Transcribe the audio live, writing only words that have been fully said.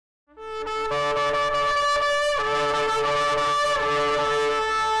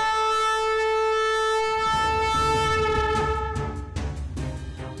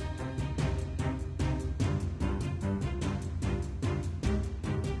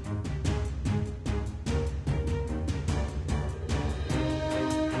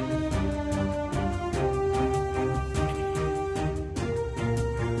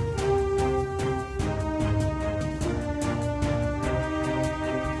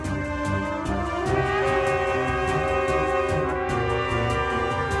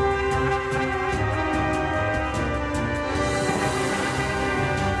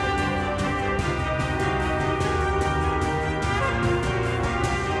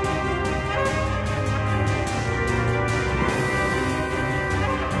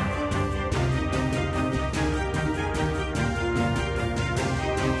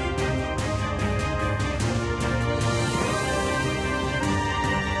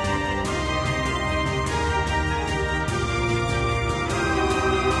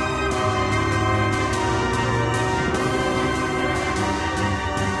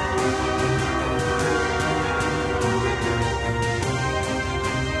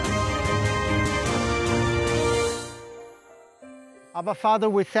Abba Father,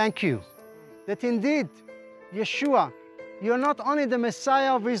 we thank you that indeed, Yeshua, you're not only the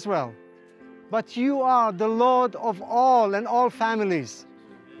Messiah of Israel, but you are the Lord of all and all families.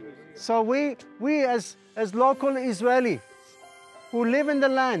 So we as local Israelis who live in the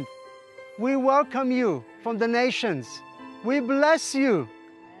land, we welcome you from the nations. We bless you.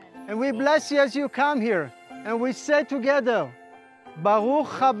 And we bless you as you come here. And we say together, Baruch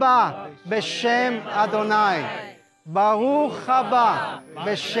haba b'shem Adonai. Baruch haba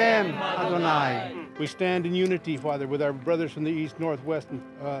b'shem Adonai. We stand in unity, Father, with our brothers from the east, north, west, and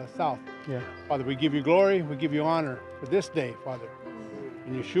south. Yeah. Father, we give you glory, we give you honor for this day, Father,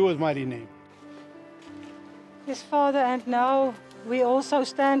 in Yeshua's mighty name. Yes, Father, and now we also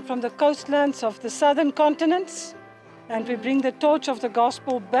stand from the coastlands of the southern continents, and we bring the torch of the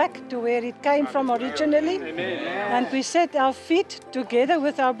gospel back to where it came from originally. Amen. And we set our feet together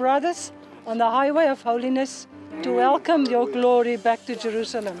with our brothers on the highway of holiness to welcome your glory back to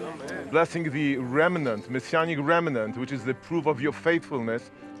Jerusalem. Amen. Blessing the remnant, messianic remnant, which is the proof of your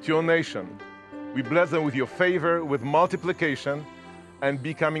faithfulness to your nation. We bless them with your favor, with multiplication, and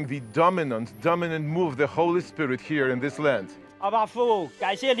becoming the dominant move of the Holy Spirit here in this land. Abba父，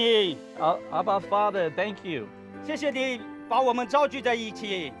感谢你。Abba Father, thank you. 谢谢你把我们召聚在一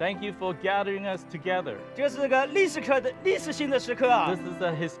起。Thank you for gathering us together. 这是个历史性的时刻啊。This is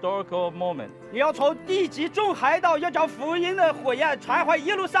a historical moment. 你要从地极众海岛要将福音的火焰传回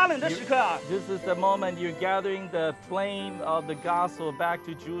耶路撒冷的时刻啊。This is the moment you're gathering the flame of the gospel back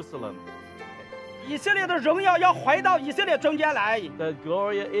to Jerusalem. 以色列的荣耀要回到以色列中间来。The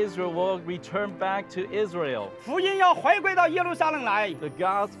glory of Israel will return back to Israel. 福音要回归到耶路撒冷来。The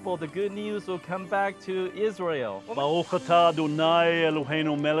gospel, the good news will come back to Israel. ברוך אתה אדוני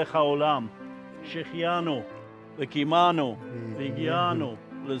אלוהינו מלך העולם, שהחיינו וקיימנו והגיענו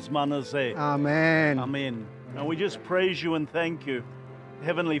לזמן הזה. Amen. Amen. And we just praise you and thank you,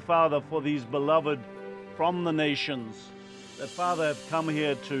 Heavenly Father, for these beloved from the nations that, Father, have come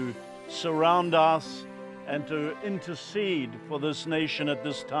here to surround us and to intercede for this nation at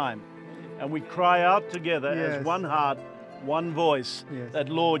this time. And we cry out together as one heart, one voice, that,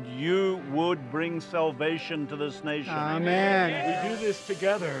 Lord, you would bring salvation to this nation. Amen. We do this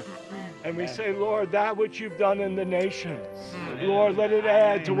together, and we say, Lord, that which you've done in the nations, Lord, let it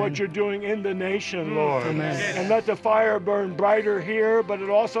add to what you're doing in the nation, Lord. Amen. And let the fire burn brighter here, but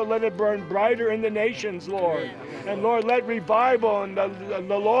it also let it burn brighter in the nations, Lord. And Lord, let revival and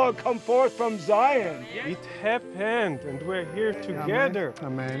the Lord come forth from Zion. It happened, and we're here together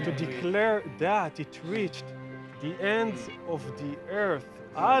Amen. to declare that it reached the ends of the earth.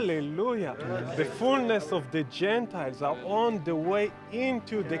 Hallelujah. The fullness of the Gentiles are on the way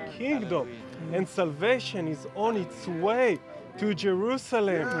into the kingdom, and salvation is on its way to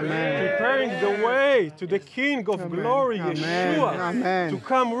Jerusalem, preparing the way to the King of glory, Yeshua, to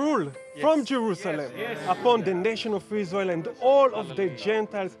come rule from Jerusalem upon the nation of Israel and all of the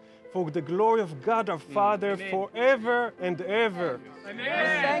Gentiles, for the glory of God our Father forever and ever.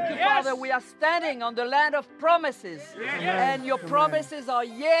 Thank you, Father. We are standing on the land of promises, and your promises are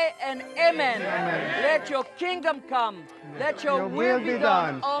yea and amen. Let your kingdom come. Let your will be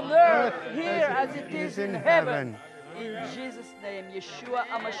done on earth here as it is in heaven. In Jesus' name, Yeshua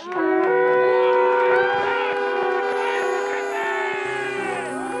HaMashiach.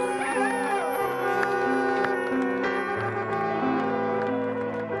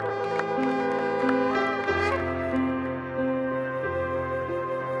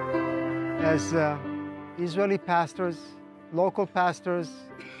 As Israeli pastors, local pastors,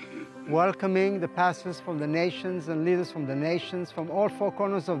 welcoming the pastors from the nations and leaders from the nations, from all four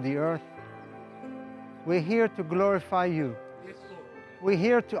corners of the earth, we're here to glorify you. We're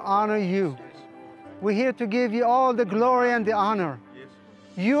here to honor you. We're here to give you all the glory and the honor.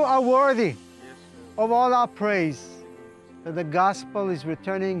 You are worthy of all our praise, that the gospel is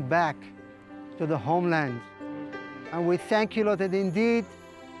returning back to the homeland. And we thank you, Lord, that indeed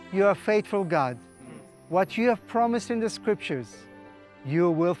you are a faithful God. What you have promised in the scriptures, you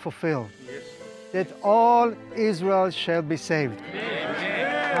will fulfill. That all Israel shall be saved.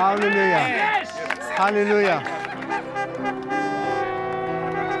 Hallelujah. Hallelujah.